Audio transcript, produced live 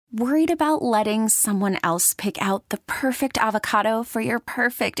Worried about letting someone else pick out the perfect avocado for your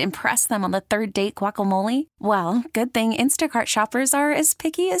perfect impress them on the third date guacamole? Well, good thing Instacart shoppers are as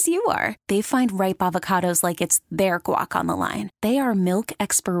picky as you are. They find ripe avocados like it's their guac on the line. They are milk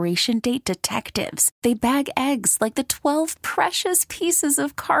expiration date detectives. They bag eggs like the 12 precious pieces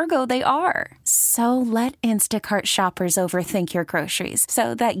of cargo they are. So let Instacart shoppers overthink your groceries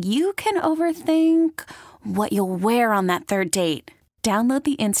so that you can overthink what you'll wear on that third date. Download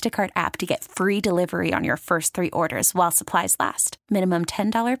the Instacart app to get free delivery on your first 3 orders while supplies last. Minimum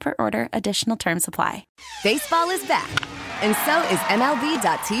 $10 per order. Additional terms apply. Baseball is back, and so is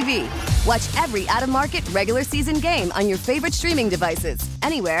MLB.tv. Watch every out-of-market regular season game on your favorite streaming devices.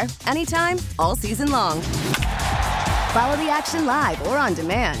 Anywhere, anytime, all season long. Follow the action live or on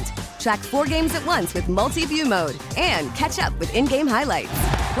demand. Track 4 games at once with multi-view mode and catch up with in-game highlights.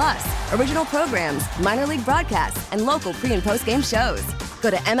 Plus, original programs, minor league broadcasts, and local pre- and post-game shows. Go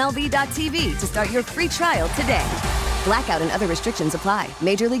to MLB.tv to start your free trial today. Blackout and other restrictions apply.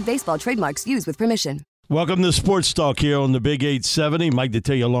 Major League Baseball trademarks used with permission. Welcome to Sports Talk here on the Big 870. Mike to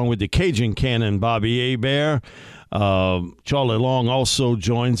tell you along with the Cajun Cannon, Bobby Hebert. Charlie Long also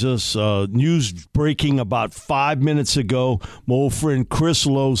joins us. News breaking about 5 minutes ago. My old friend Chris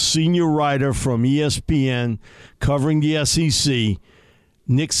Lowe, senior writer from ESPN, covering the SEC.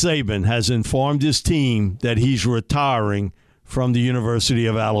 Nick Saban has informed his team that he's retiring from the University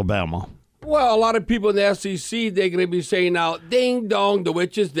of Alabama. Well, a lot of people in the SEC, they're going to be saying now, ding dong, the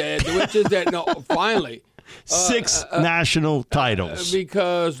witch is dead. The witch is dead. No, finally. 6 national titles.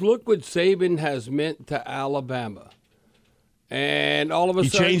 Because look what Saban has meant to Alabama. And all of a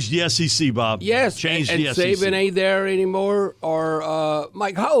sudden. He changed the SEC, Bob. Yes. Changed and the SEC. Saban ain't there anymore. Or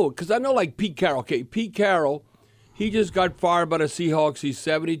Mike, how old? Because I know like Pete Carroll. Okay, Pete Carroll, he just got fired by the Seahawks. He's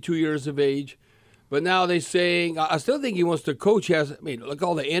 72 years of age. But now they're saying, I still think he wants to coach. Look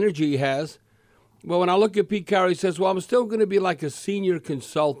all the energy he has. Well, when I look at Pete Carroll, he says, well, I'm still going to be like a senior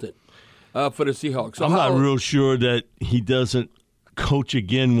consultant for the Seahawks. So I'm not real sure that he doesn't coach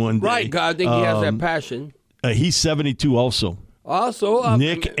again one day. Right, I think he has that passion. He's 72 also. Also,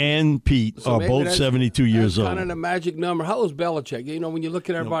 Nick and Pete are both 72 years old. Kind of the magic number. How is Belichick? You know, when you look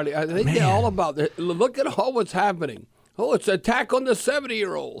at everybody, I think they're all about it. Look at all what's happening. Oh, it's an attack on the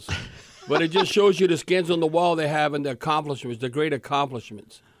 70-year-olds. But it just shows you the skins on the wall they have and the accomplishments, the great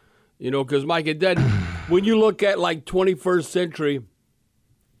accomplishments. You know, because, Mike, it doesn't. When you look at, like, 21st century,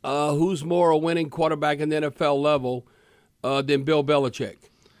 who's more a winning quarterback in the NFL level than Bill Belichick?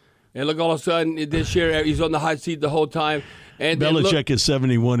 And look, all of a sudden, this year, he's on the hot seat the whole time. And Belichick is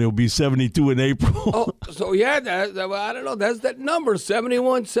 71. He'll be 72 in April. So, yeah, I don't know. That's that number,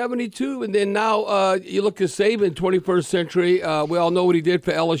 71, 72. And then now you look at Saban, 21st century. We all know what he did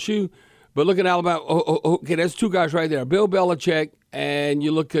for LSU. But look at Alabama. Okay, that's 2 guys right there. Bill Belichick, and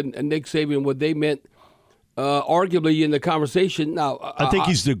you look at Nick Saban, what they meant arguably in the conversation. Now, I think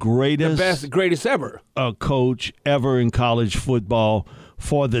he's the greatest ever coach ever in college football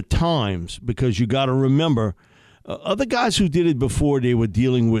for the times, because you got to remember, other guys who did it before, they were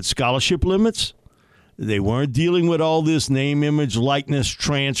dealing with scholarship limits. They weren't dealing with all this name, image, likeness,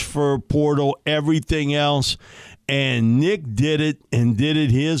 transfer, portal, everything else. And Nick did it and did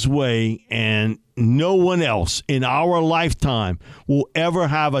it his way, and no one else in our lifetime will ever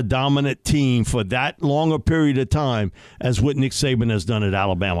have a dominant team for that long a period of time as what Nick Saban has done at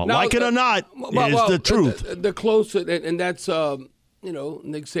Alabama. Now, like it or not, it's the truth. The closest, and that's,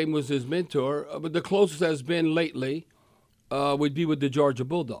 Nick Saban was his mentor, but the closest has been lately would be with the Georgia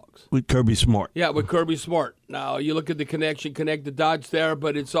Bulldogs. With Kirby Smart. Yeah, with Kirby Smart. Now, you look at the connection, connect the dots there,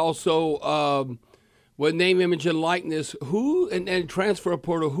 but it's also with name, image, and likeness, and transfer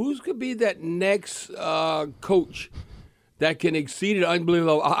portal, who's going to be that next coach that can exceed it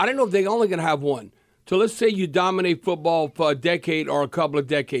unbelievable? I don't know if they're only going to have one. So let's say you dominate football for a decade or a couple of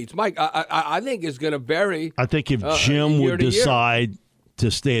decades. Mike, I think it's going to vary. I think if Jim would decide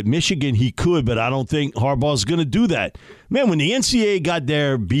to stay at Michigan, he could, but I don't think Harbaugh's going to do that. Man, when the NCAA got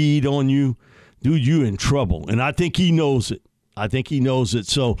their bead on you, dude, you're in trouble. And I think he knows it.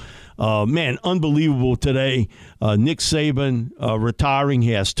 So, man, unbelievable today. Nick Saban retiring.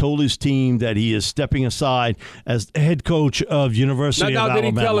 He has told his team that he is stepping aside as head coach of University of Alabama. Now,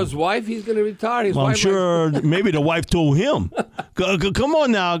 did he tell his wife he's going to retire? I'm sure maybe the wife told him. Come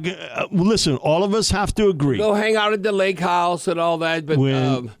on now. Listen, all of us have to agree. Go hang out at the lake house and all that. But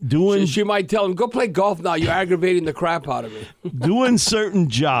she might tell him, go play golf now. You're aggravating the crap out of me. Doing certain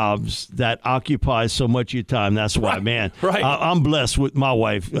jobs that occupy so much of your time. That's why, man. Right. I'm blessed with my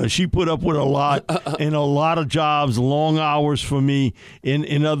wife. She put up with a lot and a lot of jobs, long hours for me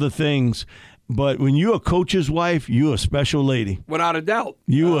in other things. But when you're a coach's wife, you're a special lady. Without a doubt.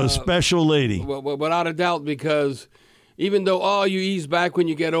 You're a special lady. Without a doubt, because even though, you ease back when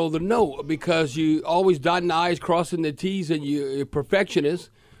you get older, no, because you always dotting the I's, crossing the T's, and you're a perfectionist.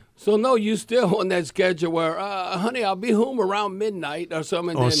 So, no, you still on that schedule where, honey, I'll be home around midnight or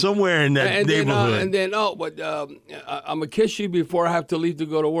something. Or somewhere in that neighborhood. But I'm going to kiss you before I have to leave to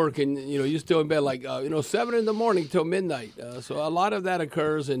go to work. And, you're still in bed 7 in the morning till midnight. So a lot of that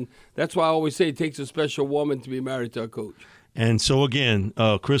occurs. And that's why I always say it takes a special woman to be married to a coach. And so, again,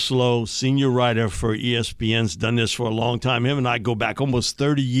 Chris Lowe, senior writer for ESPN's done this for a long time. Him and I go back almost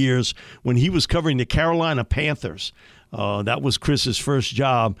 30 years when he was covering the Carolina Panthers. That was Chris's first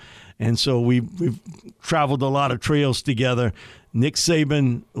job. And so we've traveled a lot of trails together. Nick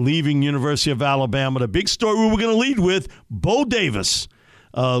Saban leaving University of Alabama. The big story we were going to lead with, Bo Davis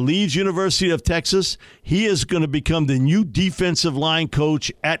leaves University of Texas. He is going to become the new defensive line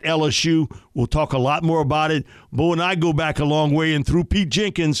coach at LSU. We'll talk a lot more about it. Bo and I go back a long way, and through Pete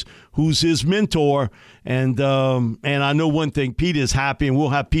Jenkins, who's his mentor. And I know one thing, Pete is happy, and we'll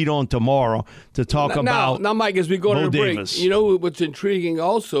have Pete on tomorrow to talk about Now, Mike, as we go to the break, Davis. you know what's intriguing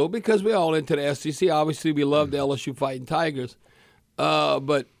also, because we're all into the SEC. Obviously, we love the LSU Fighting Tigers.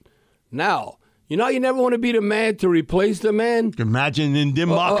 But now, you never want to be the man to replace the man. Imagine in them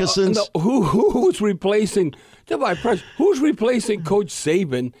moccasins. No, who's replacing? Who's replacing Coach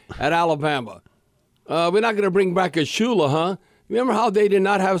Saban at Alabama? We're not going to bring back a Shula, huh? Remember how they did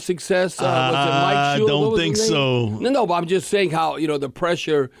not have success? Was it Mike Shula? I don't think so. No, but I'm just saying how the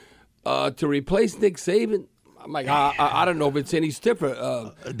pressure to replace Nick Saban. I'm like, I don't know if it's any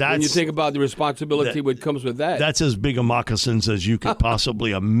stiffer when you think about the responsibility that comes with that. That's as big a moccasins as you could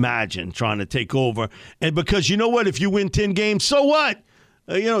possibly imagine trying to take over. And because you know what? If you win 10 games, so what?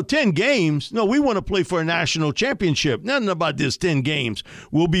 10 games? No, we want to play for a national championship. Nothing about this 10 games.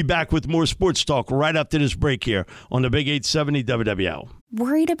 We'll be back with more sports talk right after this break here on the Big 870 WWL.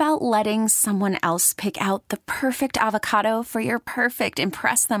 Worried about letting someone else pick out the perfect avocado for your perfect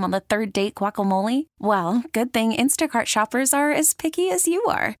impress them on the third date guacamole? Well, good thing Instacart shoppers are as picky as you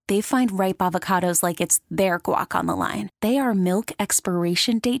are. They find ripe avocados like it's their guac on the line. They are milk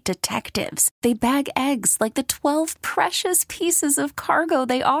expiration date detectives. They bag eggs like the 12 precious pieces of cargo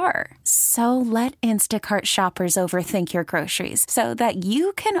they are. So let Instacart shoppers overthink your groceries so that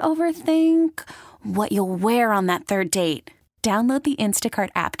you can overthink what you'll wear on that third date. Download the Instacart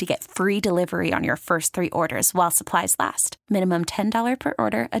app to get free delivery on your first 3 orders while supplies last. Minimum $10 per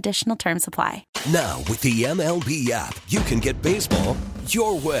order. Additional terms apply. Now, with the MLB app, you can get baseball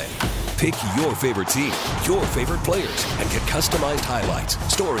your way. Pick your favorite team, your favorite players, and get customized highlights,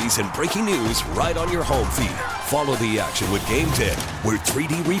 stories, and breaking news right on your home feed. Follow the action with Game 10, where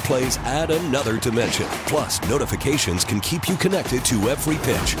 3D replays add another dimension. Plus, notifications can keep you connected to every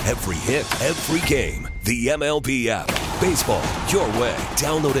pitch, every hit, every game. The MLB app. Baseball your way.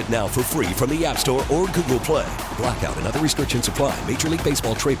 Download it now for free from the App Store or Google Play. Blackout and other restrictions apply. Major League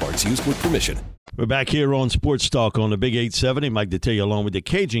Baseball trademarks used with permission. We're back here on Sports Talk on the Big 870. Mike Detillier along with the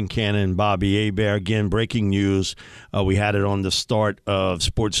Cajun Cannon, Bobby Hebert. Again, breaking news. We had it on the start of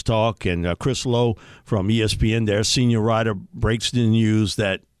Sports Talk, and Chris Lowe from ESPN, their senior writer, breaks the news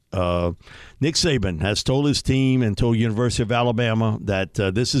that Nick Saban has told his team and told University of Alabama that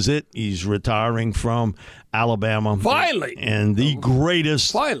this is it. He's retiring from Alabama. Finally! And the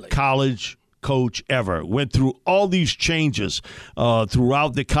greatest college coach ever. Went through all these changes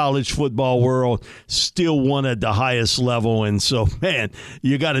throughout the college football world, still won at the highest level. And so, man,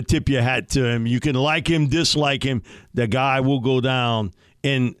 you got to tip your hat to him. You can like him, dislike him. The guy will go down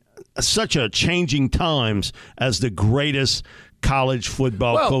in such a changing times as the greatest college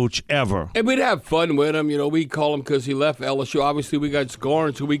football coach ever. And we'd have fun with him. We call him because he left LSU. Obviously, we got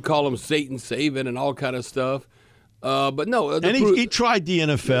scoring, so we call him Satan Saban and all kind of stuff. But no. And he tried the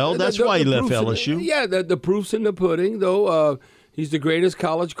NFL. That's why he left LSU. The proof's in the pudding, though. He's the greatest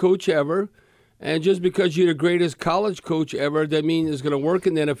college coach ever. And just because you're the greatest college coach ever, that means it's going to work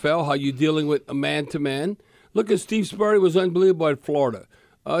in the NFL, how you're dealing with a man-to-man. Look at Steve Spurrier, was unbelievable at Florida.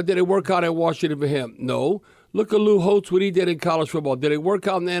 Did it work out at Washington for him? No. Look at Lou Holtz, what he did in college football. Did it work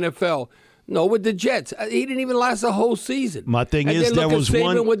out in the NFL? No, with the Jets. He didn't even last a whole season. My thing is, there was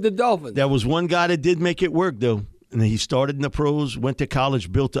one with the Dolphins. There was one guy that did make it work, though. And he started in the pros, went to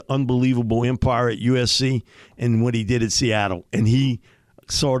college, built an unbelievable empire at USC, and what he did at Seattle. And he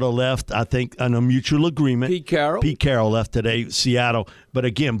sort of left, I think, on a mutual agreement. Pete Carroll left today, Seattle. But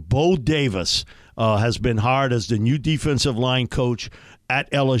again, Bo Davis has been hired as the new defensive line coach at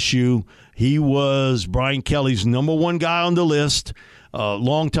LSU. He was Brian Kelly's number one guy on the list.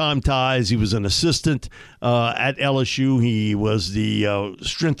 long-time ties. He was an assistant at LSU. He was the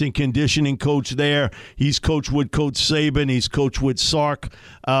strength and conditioning coach there. He's coached with Coach Saban. He's coached with Sark,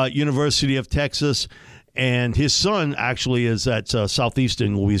 University of Texas. And his son actually is at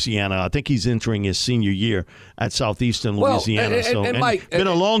Southeastern Louisiana. I think he's entering his senior year at Southeastern Louisiana. And Mike, been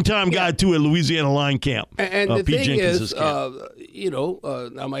a long-time guy, too, at Louisiana Line Camp. And the thing is,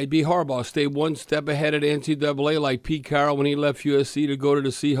 I might be Harbaugh, stay one step ahead of the NCAA like Pete Carroll when he left USC to go to the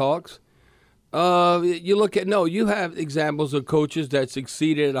Seahawks. You have examples of coaches that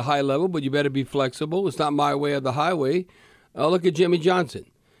succeeded at a high level, but you better be flexible. It's not my way or the highway. Look at Jimmy Johnson.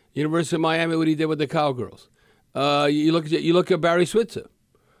 University of Miami, what he did with the Cowgirls. You look at Barry Switzer,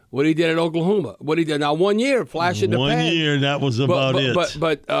 what he did at Oklahoma. What he did now 1 year, flash in the pan. 1 year, that was about it.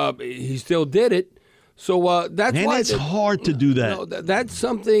 But he still did it. So that's why it's hard to do that. That's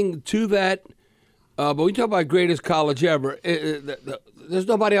something to that. But we talk about greatest college ever. There's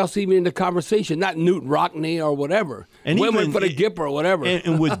nobody else even in the conversation, not Newt Rockney or whatever. And women even, for the Gip or whatever.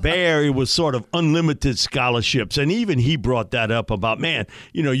 And with Bear, it was sort of unlimited scholarships. And even he brought that up about,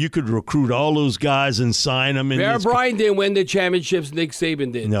 you could recruit all those guys and sign them. Bear Bryant didn't win the championships. Nick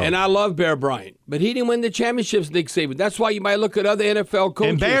Saban did. No. And I love Bear Bryant. But he didn't win the championships, Nick Saban. That's why you might look at other NFL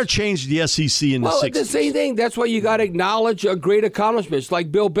coaches. And Bear changed the SEC in the 60s. Well, the same thing. That's why you got to acknowledge great accomplishments.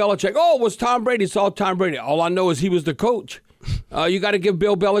 Like Bill Belichick. Oh, it was Tom Brady. It's all Tom Brady. All I know is he was the coach. You got to give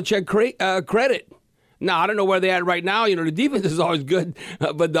Bill Belichick credit. Now, I don't know where they're at right now. The defense is always good,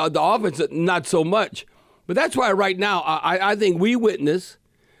 but the offense, not so much. But that's why right now, I think we witness.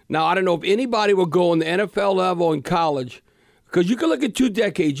 Now, I don't know if anybody will go on the NFL level in college, because you can look at 2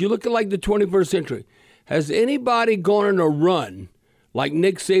 decades. You look at like the 21st century. Has anybody gone on a run like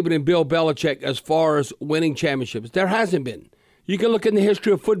Nick Saban and Bill Belichick as far as winning championships? There hasn't been. You can look in the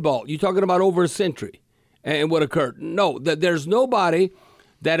history of football. You're talking about over a century. And what occurred? No, there's nobody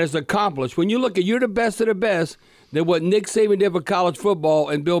that has accomplished. When you look at, you're the best of the best, than what Nick Saban did for college football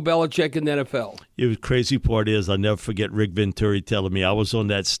and Bill Belichick in the NFL. The crazy part is, I'll never forget Rick Venturi telling me, I was on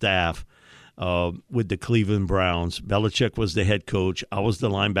that staff with the Cleveland Browns. Belichick was the head coach. I was the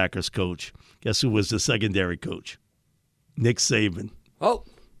linebackers coach. Guess who was the secondary coach? Nick Saban. Oh.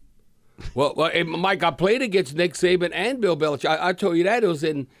 Well, Mike, I played against Nick Saban and Bill Belichick. I told you that. It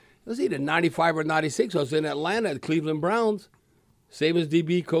was either 95 or 96. I was in Atlanta at Cleveland Browns. Saban's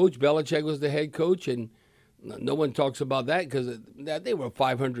DB coach. Belichick was the head coach. And no one talks about that because they were a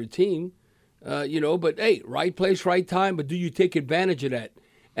 500 team. But, hey, right place, right time. But do you take advantage of that?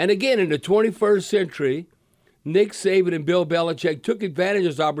 And, again, in the 21st century, Nick Saban and Bill Belichick took advantage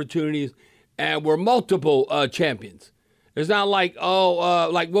of those opportunities and were multiple champions. It's not like,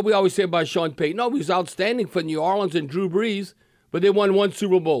 like what we always say about Sean Payton. No, he was outstanding for New Orleans and Drew Brees, but they won 1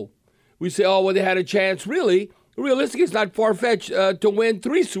 Super Bowl. We say, they had a chance. Realistically, it's not far-fetched to win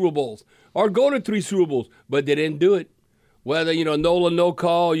 3 Super Bowls or go to 3 Super Bowls, but they didn't do it. Whether, Nola, no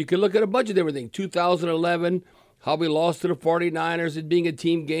call, you can look at a bunch of different things. 2011, how we lost to the 49ers, it being a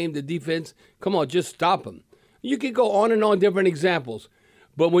team game, the defense. Come on, just stop them. You could go on and on different examples.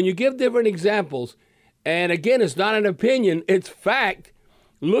 But when you give different examples, and again, it's not an opinion, it's fact,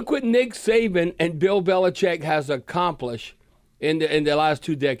 look what Nick Saban and Bill Belichick has accomplished in the last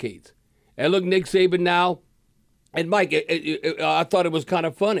 2 decades. And look, Nick Saban now, and Mike, I thought it was kind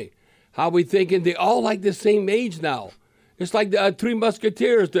of funny how we thinking they all like the same age now. It's like the 3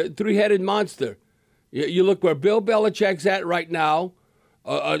 Musketeers, the 3-headed monster. You look where Bill Belichick's at right now.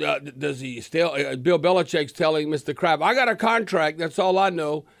 Does he still? Bill Belichick's telling Mr. Kraft, I got a contract. That's all I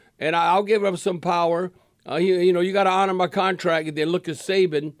know, and I'll give him some power. You got to honor my contract. And then look at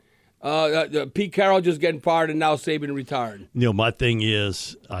Saban. Pete Carroll just getting fired, and now Saban retired. My thing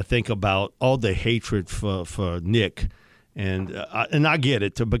is, I think about all the hatred for Nick, and I get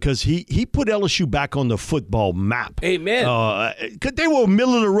it because he put LSU back on the football map. Amen. Because they were a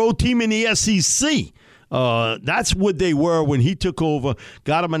middle-of-the-road team in the SEC. That's what they were when he took over,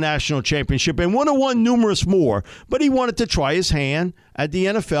 got him a national championship, and won numerous more. But he wanted to try his hand at the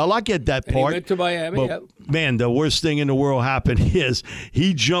NFL. I get that part. And he went to Miami, but, yep. Man, the worst thing in the world happened is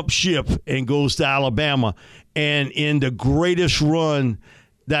he jumped ship and goes to Alabama. And in the greatest run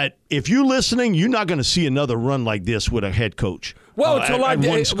that, if you're listening, you're not going to see another run like this with a head coach. Well, it's a lot.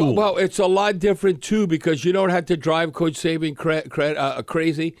 Well, it's a lot different too because you don't have to drive Coach Saban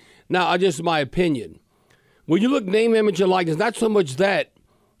crazy. Now, just my opinion. When you look name, image, and likeness, not so much that,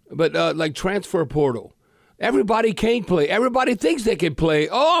 but like transfer portal. Everybody can't play. Everybody thinks they can play.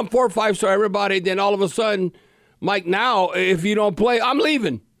 Oh, I'm 4 or 5-star, everybody. Then all of a sudden, Mike, now, if you don't play, I'm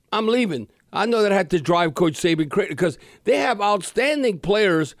leaving. I know that I had to drive Coach Saban crazy because they have outstanding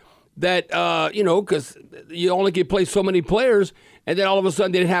players that, because you only can play so many players, and then all of a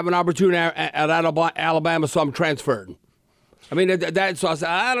sudden they didn't have an opportunity at Alabama, so I'm transferred. I mean, so I said,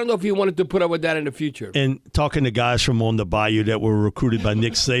 I don't know if you wanted to put up with that in the future. And talking to guys from on the Bayou that were recruited by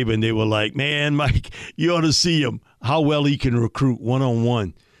Nick Saban, they were like, man, Mike, you ought to see him, how well he can recruit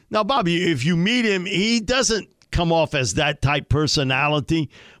one-on-one. Now, Bobby, if you meet him, he doesn't come off as that type personality,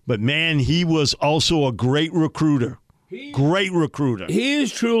 but, man, he was also a great recruiter. Great recruiter. He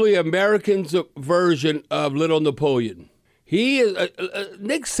is truly American's version of Little Napoleon. He is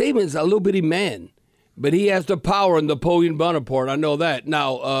Nick Saban's a little bitty man. But he has the power of Napoleon Bonaparte. I know that.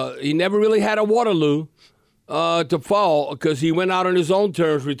 Now, he never really had a Waterloo to fall because he went out on his own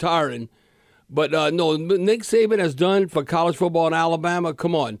terms retiring. But, no, Nick Saban has done for college football in Alabama.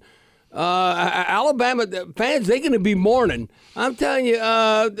 Come on. Alabama fans, they're going to be mourning. I'm telling you,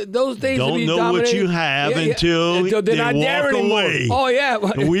 those days don't will be know dominated. What you have until they not walk away. Oh, yeah.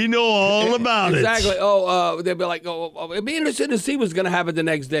 We know all about exactly. it. Oh, they'll be like, it'd be interesting to see what's going to happen the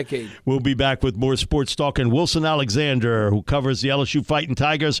next decade. We'll be back with more sports talk. And Wilson Alexander, who covers the LSU Fighting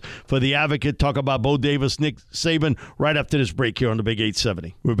Tigers for The Advocate, talk about Bo Davis, Nick Saban, right after this break here on the Big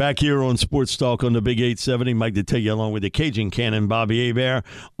 870. We're back here on Sports Talk on the Big 870. Mike to tell you along with the Cajun Cannon, Bobby Hebert,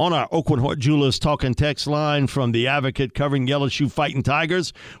 on our Oakwood Hort Jewelers talk and text line from The Advocate covering the LSU Fighting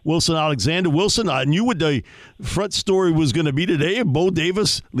Tigers. Wilson Alexander. Wilson, I knew what the front story was going to be today. Bo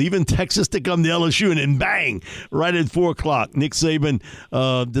Davis leaving Texas to come to LSU, and then bang, right at 4 o'clock, Nick Saban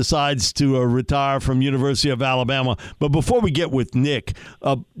decides to retire from University of Alabama. But before we get with Nick,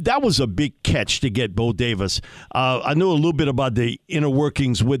 that was a big catch to get Bo Davis. I know a little bit about the inner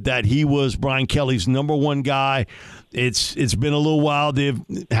workings with that. He was Brian Kelly's number one guy. It's been a little while. They've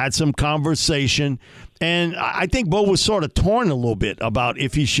had some conversation. And I think Bo was sort of torn a little bit about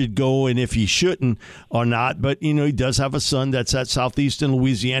if he should go and if he shouldn't or not. But, he does have a son that's at Southeastern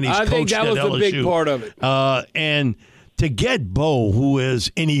Louisiana. He's coached at LSU. I think that was a big part of it. And to get Bo, who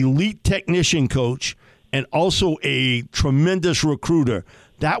is an elite technician coach and also a tremendous recruiter,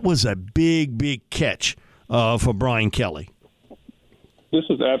 that was a big, big catch for Brian Kelly. This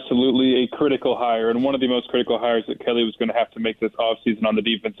was absolutely a critical hire, and one of the most critical hires that Kelly was going to have to make this offseason on the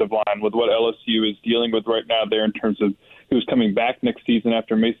defensive line with what LSU is dealing with right now there in terms of who's coming back next season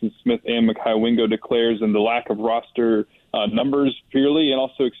after Maason Smith and Mekhi Wingo declares, and the lack of roster numbers purely and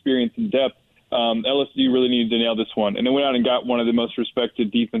also experience and depth. LSU really needed to nail this one. And they went out and got one of the most respected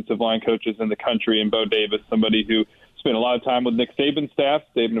defensive line coaches in the country in Bo Davis, somebody who spent a lot of time with Nick Saban's staff.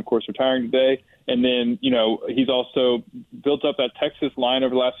 Saban, of course, retiring today. And then, he's also built up that Texas line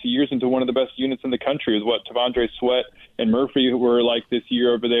over the last few years into one of the best units in the country, is what Tavondre Sweat and Murphy were like this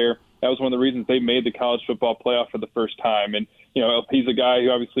year over there. That was one of the reasons they made the college football playoff for the first time. And, he's a guy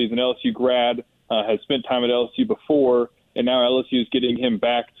who obviously is an LSU grad, has spent time at LSU before, and now LSU is getting him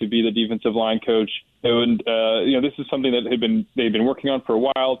back to be the defensive line coach. And, this is something that they've been working on for a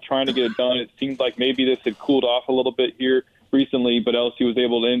while, trying to get it done. It seems like maybe this had cooled off a little bit here recently, but LSU was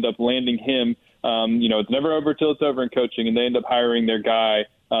able to end up landing him. It's never over till it's over in coaching, and they end up hiring their guy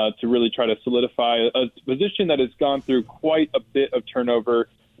to really try to solidify a position that has gone through quite a bit of turnover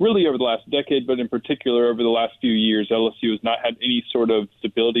really over the last decade, but in particular over the last few years. LSU has not had any sort of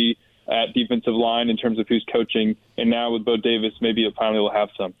stability at defensive line in terms of who's coaching, and now with Bo Davis, maybe it finally will have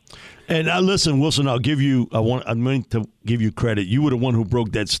some. And listen, Wilson, I'm going to give you credit. You were the one who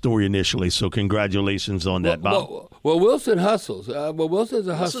broke that story initially, so congratulations on that, Bob. Well, Wilson hustles. Wilson's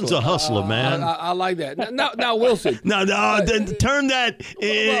a hustler. Wilson's a hustler, man. I like that. Now Wilson. Turn that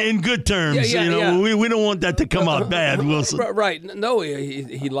in good terms. Yeah. We don't want that to come out bad, Wilson. Right. No,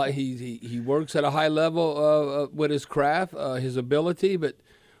 he works at a high level with his craft, his ability, but.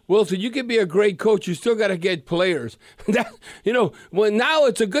 Wilson, you can be a great coach. You still got to get players. When now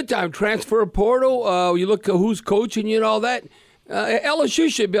it's a good time. Transfer portal. You look at who's coaching you and all that.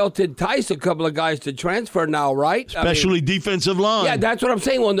 LSU should be able to entice a couple of guys to transfer now, right? Especially defensive line. Yeah, that's what I'm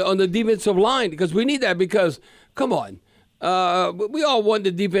saying on the defensive line, because we need that. Because come on, we all want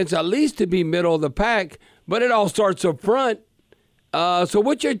the defense at least to be middle of the pack, but it all starts up front. So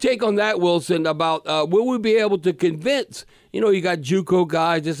what's your take on that, Wilson, about will we be able to convince, you got JUCO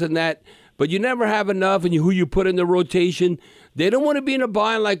guys, this and that, but you never have enough, and who you put in the rotation. They don't want to be in a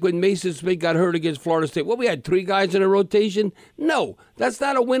bind like when Maason Smith got hurt against Florida State. We had 3 guys in a rotation? No, that's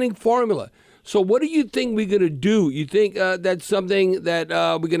not a winning formula. So what do you think we're going to do? You think that's something that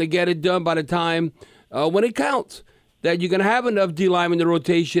we're going to get it done by the time when it counts, that you're going to have enough D-line in the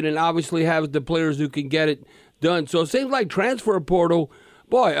rotation and obviously have the players who can get it done. So it seems like transfer portal,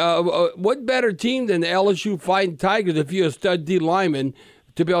 boy, what better team than the LSU Fighting Tigers if you're a stud D lineman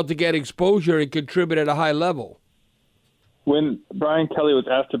to be able to get exposure and contribute at a high level? When Brian Kelly was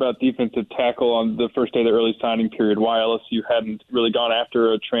asked about defensive tackle on the first day of the early signing period, why LSU hadn't really gone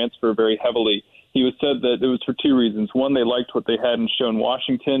after a transfer very heavily, he said that it was for two reasons. One, they liked what they had in Sean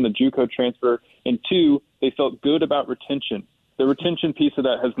Washington, the JUCO transfer, and two, they felt good about retention. The retention piece of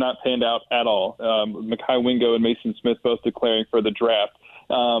that has not panned out at all. Mekhi Wingo and Maason Smith both declaring for the draft.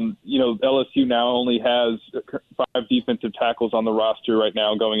 LSU now only has 5 defensive tackles on the roster right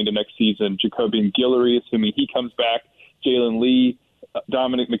now going into next season. Jacobian Guillory, assuming he comes back, Jalen Lee,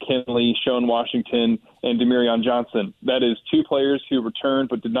 Dominic McKinley, Sean Washington, and Demarion Johnson. That is 2 players who returned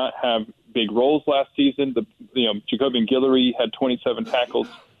but did not have big roles last season. Jacobian Guillory had 27 tackles.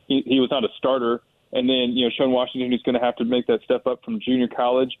 He was not a starter. And then, Sean Washington, who's going to have to make that step up from junior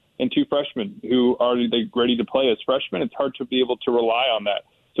college, and 2 freshmen who are ready to play as freshmen. It's hard to be able to rely on that.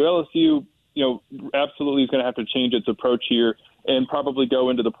 So LSU, absolutely is going to have to change its approach here and probably go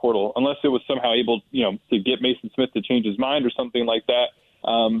into the portal, unless it was somehow able, to get Maason Smith to change his mind or something like that.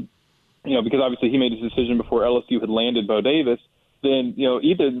 Because obviously he made his decision before LSU had landed Bo Davis. Then,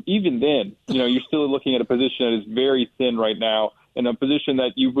 even then, you're still looking at a position that is very thin right now, in a position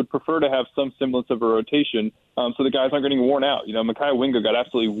that you would prefer to have some semblance of a rotation, so the guys aren't getting worn out. Mekhi Wingo got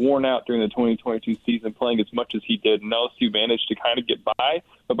absolutely worn out during the 2022 season playing as much as he did, and LSU managed to kind of get by,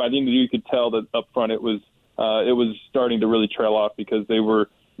 but by the end of the year you could tell that up front it was starting to really trail off because they were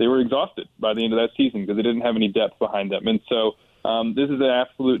exhausted by the end of that season because they didn't have any depth behind them. And so this is an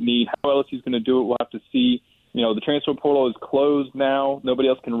absolute need. How LSU is going to do it, we'll have to see. The transfer portal is closed now. Nobody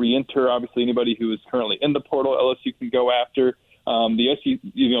else can re-enter. Obviously, anybody who is currently in the portal, LSU can go after. The SEC,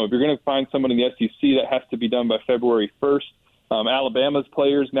 if you're going to find someone in the SEC, that has to be done by February 1st. Alabama's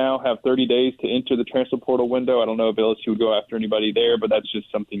players now have 30 days to enter the transfer portal window. I don't know if LSU would go after anybody there, but that's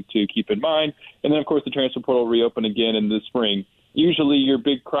just something to keep in mind. And then, of course, the transfer portal will reopen again in the spring. Usually your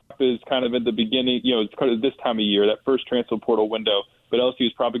big crop is kind of at the beginning, it's kind of this time of year, that first transfer portal window. But LSU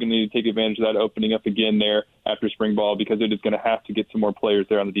is probably going to need to take advantage of that opening up again there after spring ball because it is going to have to get some more players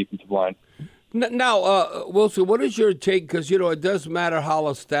there on the defensive line. Now, Wilson, what is your take? Because, it does matter how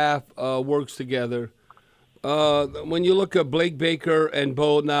a staff works together. When you look at Blake Baker and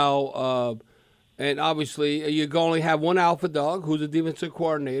Bo now, and obviously you only have one alpha dog who's a defensive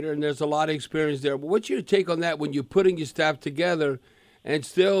coordinator, and there's a lot of experience there. But what's your take on that when you're putting your staff together and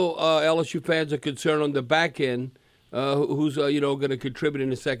still LSU fans are concerned on the back end? Who's going to contribute in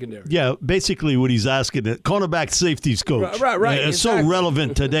the secondary? Yeah, basically what he's asking, cornerback safeties coach. Right. It's exactly. So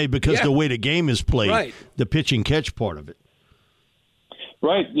relevant today because the way the game is played, the pitch and catch part of it.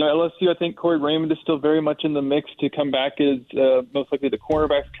 Right. LSU, I think Corey Raymond is still very much in the mix to come back as most likely the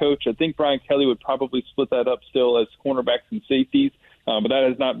cornerbacks coach. I think Brian Kelly would probably split that up still as cornerbacks and safeties, but that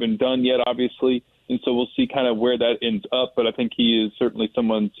has not been done yet, obviously. And so we'll see kind of where that ends up. But I think he is certainly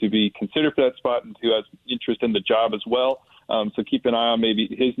someone to be considered for that spot and who has interest in the job as well. So keep an eye on maybe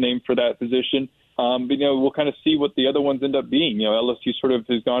his name for that position. But, we'll kind of see what the other ones end up being. LSU sort of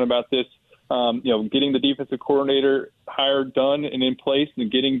has gone about this, getting the defensive coordinator hire done and in place and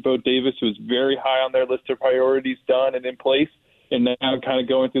getting Bo Davis, who is very high on their list of priorities, done and in place. And now kind of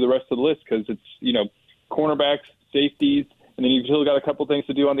going through the rest of the list because it's, cornerbacks, safeties, and then you've still got a couple things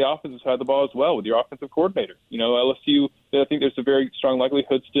to do on the offensive side of the ball as well with your offensive coordinator. LSU, I think there's a very strong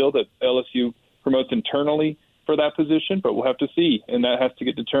likelihood still that LSU promotes internally for that position, but we'll have to see, and that has to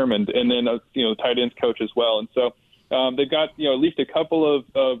get determined. And then, tight ends coach as well. And so they've got, at least a couple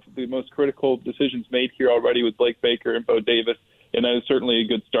of the most critical decisions made here already with Blake Baker and Bo Davis, and that is certainly a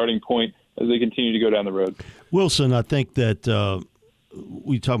good starting point as they continue to go down the road. Wilson, I think that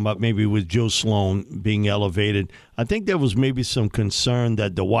we talking about maybe with Joe Sloan being elevated. I think there was maybe some concern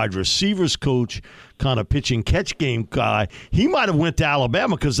that the wide receivers coach, kind of pitch and catch game guy, he might have went to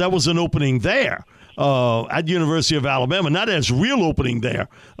Alabama because that was an opening there at the University of Alabama. Not as real opening there,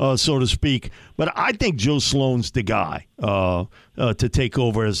 so to speak. But I think Joe Sloan's the guy to take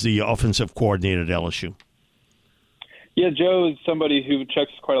over as the offensive coordinator at LSU. Yeah, Joe is somebody who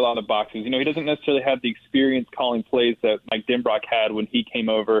checks quite a lot of boxes. He doesn't necessarily have the experience calling plays that Mike Denbrock had when he came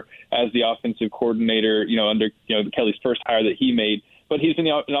over as the offensive coordinator, under Kelly's first hire that he made. But he's been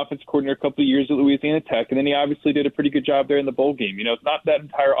an offensive coordinator a couple of years at Louisiana Tech, and then he obviously did a pretty good job there in the bowl game. It's not that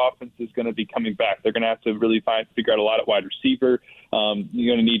entire offense is going to be coming back. They're going to have to really figure out a lot at wide receiver.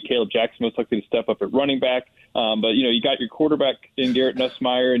 You're going to need Caleb Jackson most likely to step up at running back. But you got your quarterback in Garrett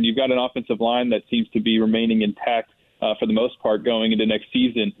Nussmeier, and you've got an offensive line that seems to be remaining intact for the most part going into next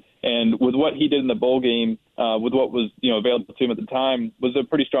season. And with what he did in the bowl game, with what was available to him at the time, was a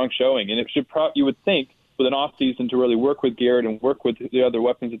pretty strong showing. And it should you would think with an off season to really work with Garrett and work with the other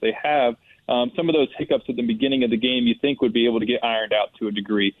weapons that they have, some of those hiccups at the beginning of the game you think would be able to get ironed out to a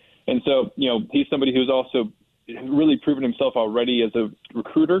degree. And so he's somebody who's also really proven himself already as a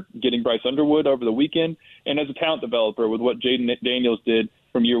recruiter, getting Bryce Underwood over the weekend, and as a talent developer with what Jaden Daniels did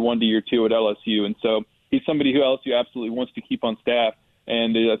from year 1 to year 2 at LSU. And so he's somebody who LSU absolutely wants to keep on staff,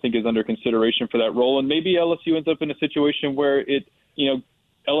 and I think is under consideration for that role. And maybe LSU ends up in a situation where it,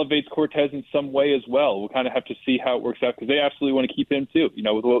 elevates Cortez in some way as well. We'll kind of have to see how it works out, because they absolutely want to keep him too,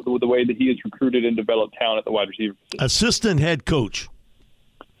 with the way that he has recruited and developed talent at the wide receiver position. Assistant head coach.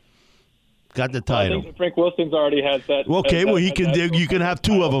 Got the title. I think Frank Wilson's already has that. Okay, you can have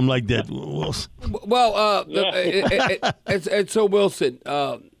 2 of them like that. Well, and so Wilson,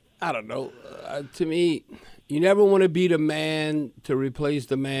 I don't know. To me, you never want to be the man to replace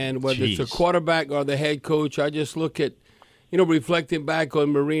the man, whether it's a quarterback or the head coach. I just look at, reflecting back on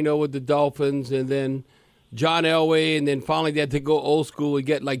Marino with the Dolphins, and then John Elway, and then finally they had to go old school and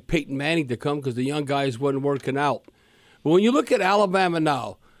get like Peyton Manning to come because the young guys wasn't working out. But when you look at Alabama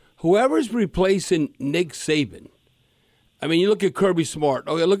now, whoever's replacing Nick Saban, I mean, you look at Kirby Smart.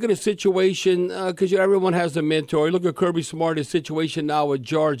 Okay, look at the situation, because everyone has a mentor. You look at Kirby Smart, his situation now with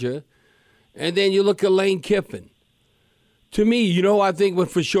Georgia, and then you look at Lane Kiffin. To me, I think would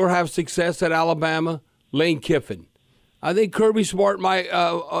for sure have success at Alabama, Lane Kiffin. I think Kirby Smart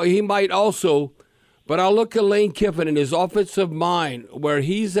he might also, but I look at Lane Kiffin and his offensive mind, where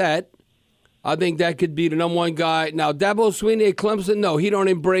he's at. I think that could be the number 1 guy. Now, Dabo Swinney at Clemson, no, he don't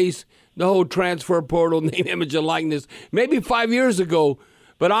embrace the whole transfer portal, name, image, and likeness. Maybe 5 years ago,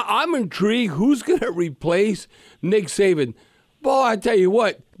 but I'm intrigued who's going to replace Nick Saban. Boy, I tell you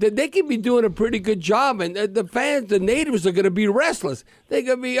what, they could be doing a pretty good job, and the fans, the natives, are going to be restless. They're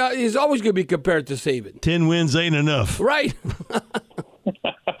going to be. He's always going to be compared to Saban. 10 wins ain't enough, right?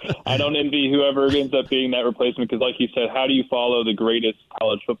 I don't envy whoever ends up being that replacement, because, like you said, how do you follow the greatest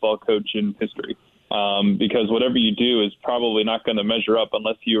college football coach in history? Because whatever you do is probably not going to measure up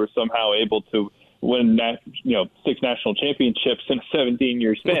unless you are somehow able to win 6 national championships in a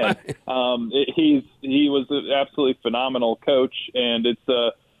 17-year span. He was an absolutely phenomenal coach, and it's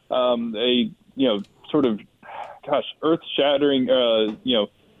a sort of earth-shattering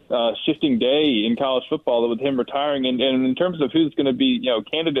shifting day in college football with him retiring. And in terms of who's going to be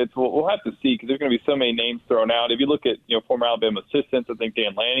candidates, we'll have to see, because there's going to be so many names thrown out. If you look at former Alabama assistants, I think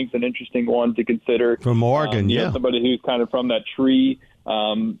Dan Lanning's an interesting one to consider. From Oregon, somebody who's kind of from that tree.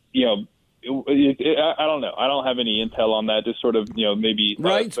 I don't know. I don't have any intel on that. Just sort of, maybe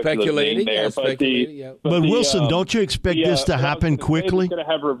speculating. There. But Wilson, don't you expect this to happen quickly? Going to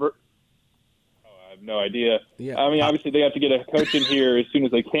have I have no idea. Yeah. I mean, obviously they have to get a coach in here as soon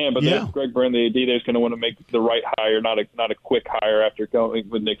as they can. But Greg Byrne, the AD, is going to want to make the right hire, not a quick hire after going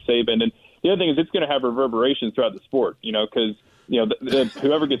with Nick Saban. And the other thing is, it's going to have reverberations throughout the sport. Because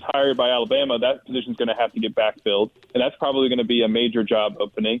whoever gets hired by Alabama, that position is going to have to get backfilled, and that's probably going to be a major job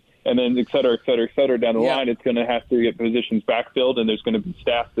opening. And then et cetera down the line, it's going to have to get positions backfilled, and there's going to be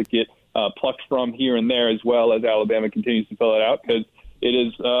staff that get plucked from here and there, as well as Alabama continues to fill it out, because it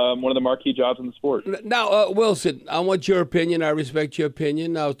is one of the marquee jobs in the sport. Now, Wilson, I want your opinion. I respect your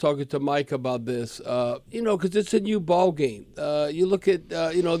opinion. I was talking to Mike about this, because it's a new ball game. You look at,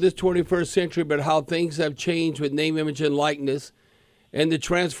 this 21st century, but how things have changed with name, image, and likeness, and the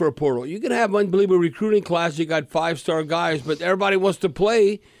transfer portal. You can have unbelievable recruiting class. You got 5-star guys, but everybody wants to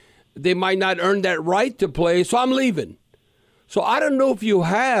play. They might not earn that right to play, so I'm leaving. So I don't know if you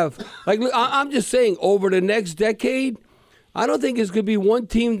have, I'm just saying, over the next decade, I don't think it's going to be one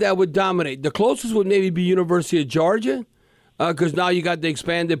team that would dominate. The closest would maybe be University of Georgia, because now you got the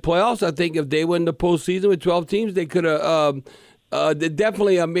expanded playoffs. I think if they win the postseason with 12 teams, they could have they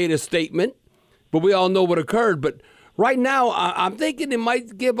definitely have made a statement. But we all know what occurred. But right now, I'm thinking it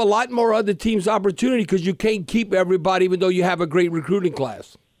might give a lot more other teams opportunity, because you can't keep everybody, even though you have a great recruiting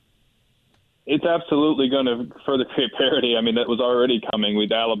class. It's absolutely going to further create parity. I mean, that was already coming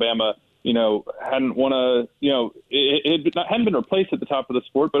with Alabama. Hadn't won it hadn't been replaced at the top of the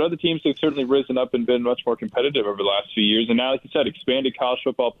sport, but other teams have certainly risen up and been much more competitive over the last few years. And now, like you said, expanded college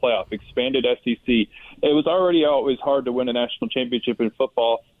football playoff, expanded SEC. It was already always hard to win a national championship in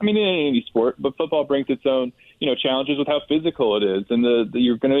football. I mean, in any sport, but football brings its own, challenges with how physical it is. And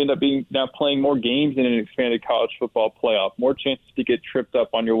you're going to end up now playing more games in an expanded college football playoff, more chances to get tripped up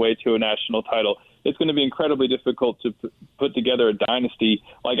on your way to a national title. It's going to be incredibly difficult to put together a dynasty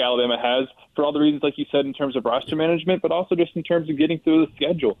like Alabama has, for all the reasons, like you said, in terms of roster management, but also just in terms of getting through the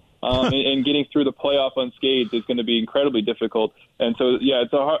schedule and getting through the playoff unscathed is going to be incredibly difficult. And so,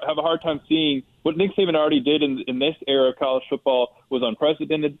 have a hard time seeing what Nick Saban already did in this era of college football was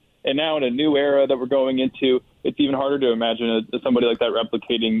unprecedented. And now in a new era that we're going into, it's even harder to imagine somebody like that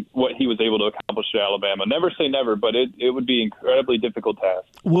replicating what he was able to accomplish at Alabama. Never say never, but it would be an incredibly difficult task.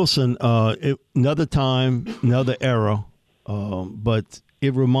 Wilson, another time, another era, but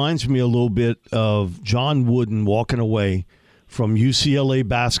it reminds me a little bit of John Wooden walking away from UCLA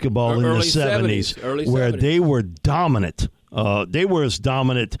basketball in the 70s, where they were dominant. They were as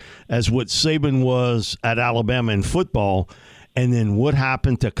dominant as what Saban was at Alabama in football. And then what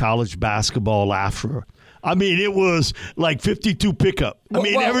happened to college basketball after? I mean, it was like 52 pickup.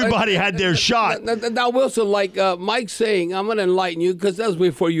 Everybody had their shot. Now, Wilson, like Mike's saying, I'm going to enlighten you because that was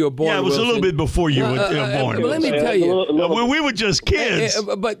before you were born. Yeah, it was Wilson. a little bit before you were born. But let me tell you. When we were just kids.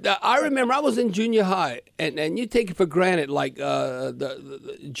 But I remember I was in junior high, and you take it for granted, like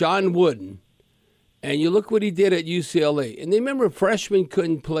the John Wooden, and you look what he did at UCLA. And they remember freshmen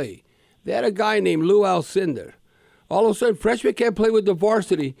couldn't play. They had a guy named Lou Alcindor. All of a sudden, freshmen can't play with the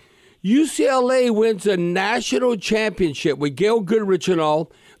varsity. UCLA wins a national championship with Gail Goodrich and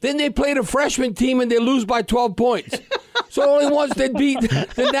all. Then they play the freshman team and they lose by 12 points. So only once they beat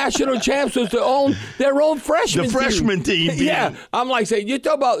the national champs was their own freshman team. The freshman team. Yeah. I'm like saying, you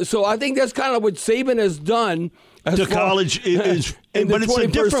talk about, so I think that's kind of what Saban has done. To college is, but it's a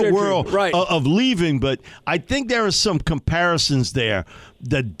different world of leaving. But I think there are some comparisons there.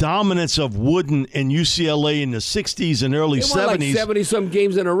 The dominance of Wooden and UCLA in the 60s and early 70s. Like 70-some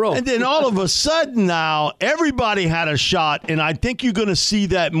games in a row. And then all of a sudden now, everybody had a shot. And I think you're going to see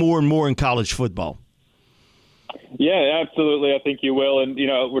that more and more in college football. Yeah, absolutely. I think you will. And,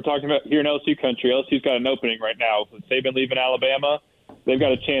 we're talking about here in LSU country. LSU's got an opening right now. With Saban leaving Alabama, they've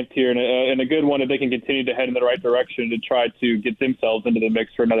got a chance here and a good one if they can continue to head in the right direction to try to get themselves into the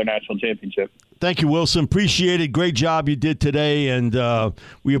mix for another national championship. Thank you, Wilson. Appreciate it. Great job you did today, and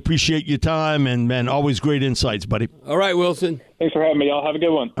we appreciate your time, and, man, always great insights, buddy. All right, Wilson. Thanks for having me, y'all. Have a good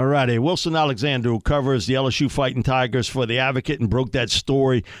one. All righty. Wilson Alexander, who covers the LSU Fighting Tigers for The Advocate and broke that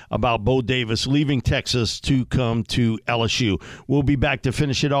story about Bo Davis leaving Texas to come to LSU. We'll be back to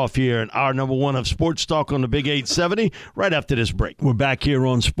finish it off here in our number one of Sports Talk on the Big 870 right after this break. We're back here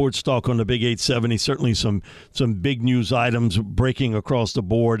on Sports Talk on the Big 870. Certainly some big news items breaking across the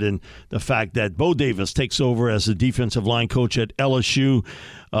board, and the fact that Bo Davis takes over as the defensive line coach at LSU.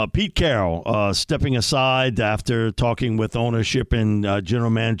 Pete Carroll stepping aside after talking with ownership and general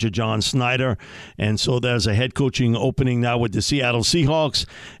manager John Snyder. And so there's a head coaching opening now with the Seattle Seahawks.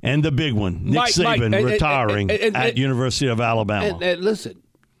 And the big one, Nick Saban retiring at University of Alabama. And listen,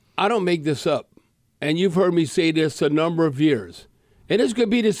 I don't make this up. And you've heard me say this a number of years. And it's going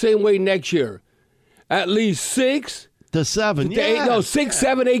to be the same way next year. At least 6 to 7, to 8, no, 6,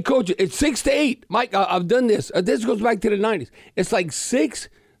 7, 8 coaches. It's 6 to 8. Mike, I've done this. This goes back to the 90s. It's like 6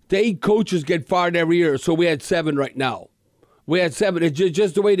 to 8 coaches get fired every year. So we had 7 right now. We had 7. It's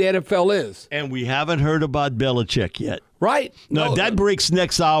just the way the NFL is. And we haven't heard about Belichick yet. Right? No, that breaks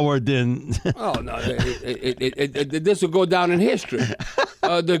next hour, then. Oh, no. This will go down in history.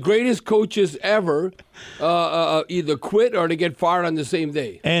 The greatest coaches ever either quit or they get fired on the same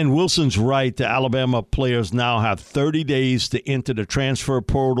day. And Wilson's right. The Alabama players now have 30 days to enter the transfer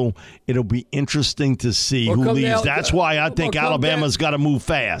portal. It'll be interesting to see who leaves. That's why I think Alabama's got to move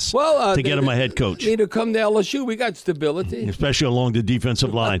fast to get him a head coach. Need to come to LSU. We got stability. Especially along the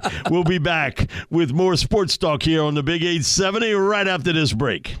defensive line. We'll be back with more sports talk here on the Big 870 right after this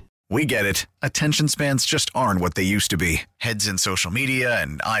break. We get it. Attention spans just aren't what they used to be. Heads in social media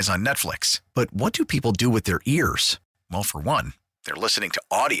and eyes on Netflix. But what do people do with their ears? Well, for one, they're listening to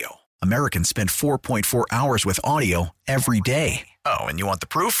audio. Americans spend 4.4 hours with audio every day. Oh, and you want the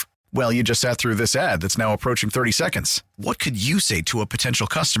proof? Well, you just sat through this ad that's now approaching 30 seconds. What could you say to a potential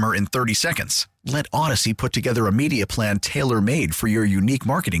customer in 30 seconds? Let Odyssey put together a media plan tailor-made for your unique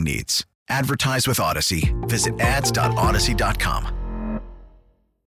marketing needs. Advertise with Odyssey. Visit ads.odyssey.com.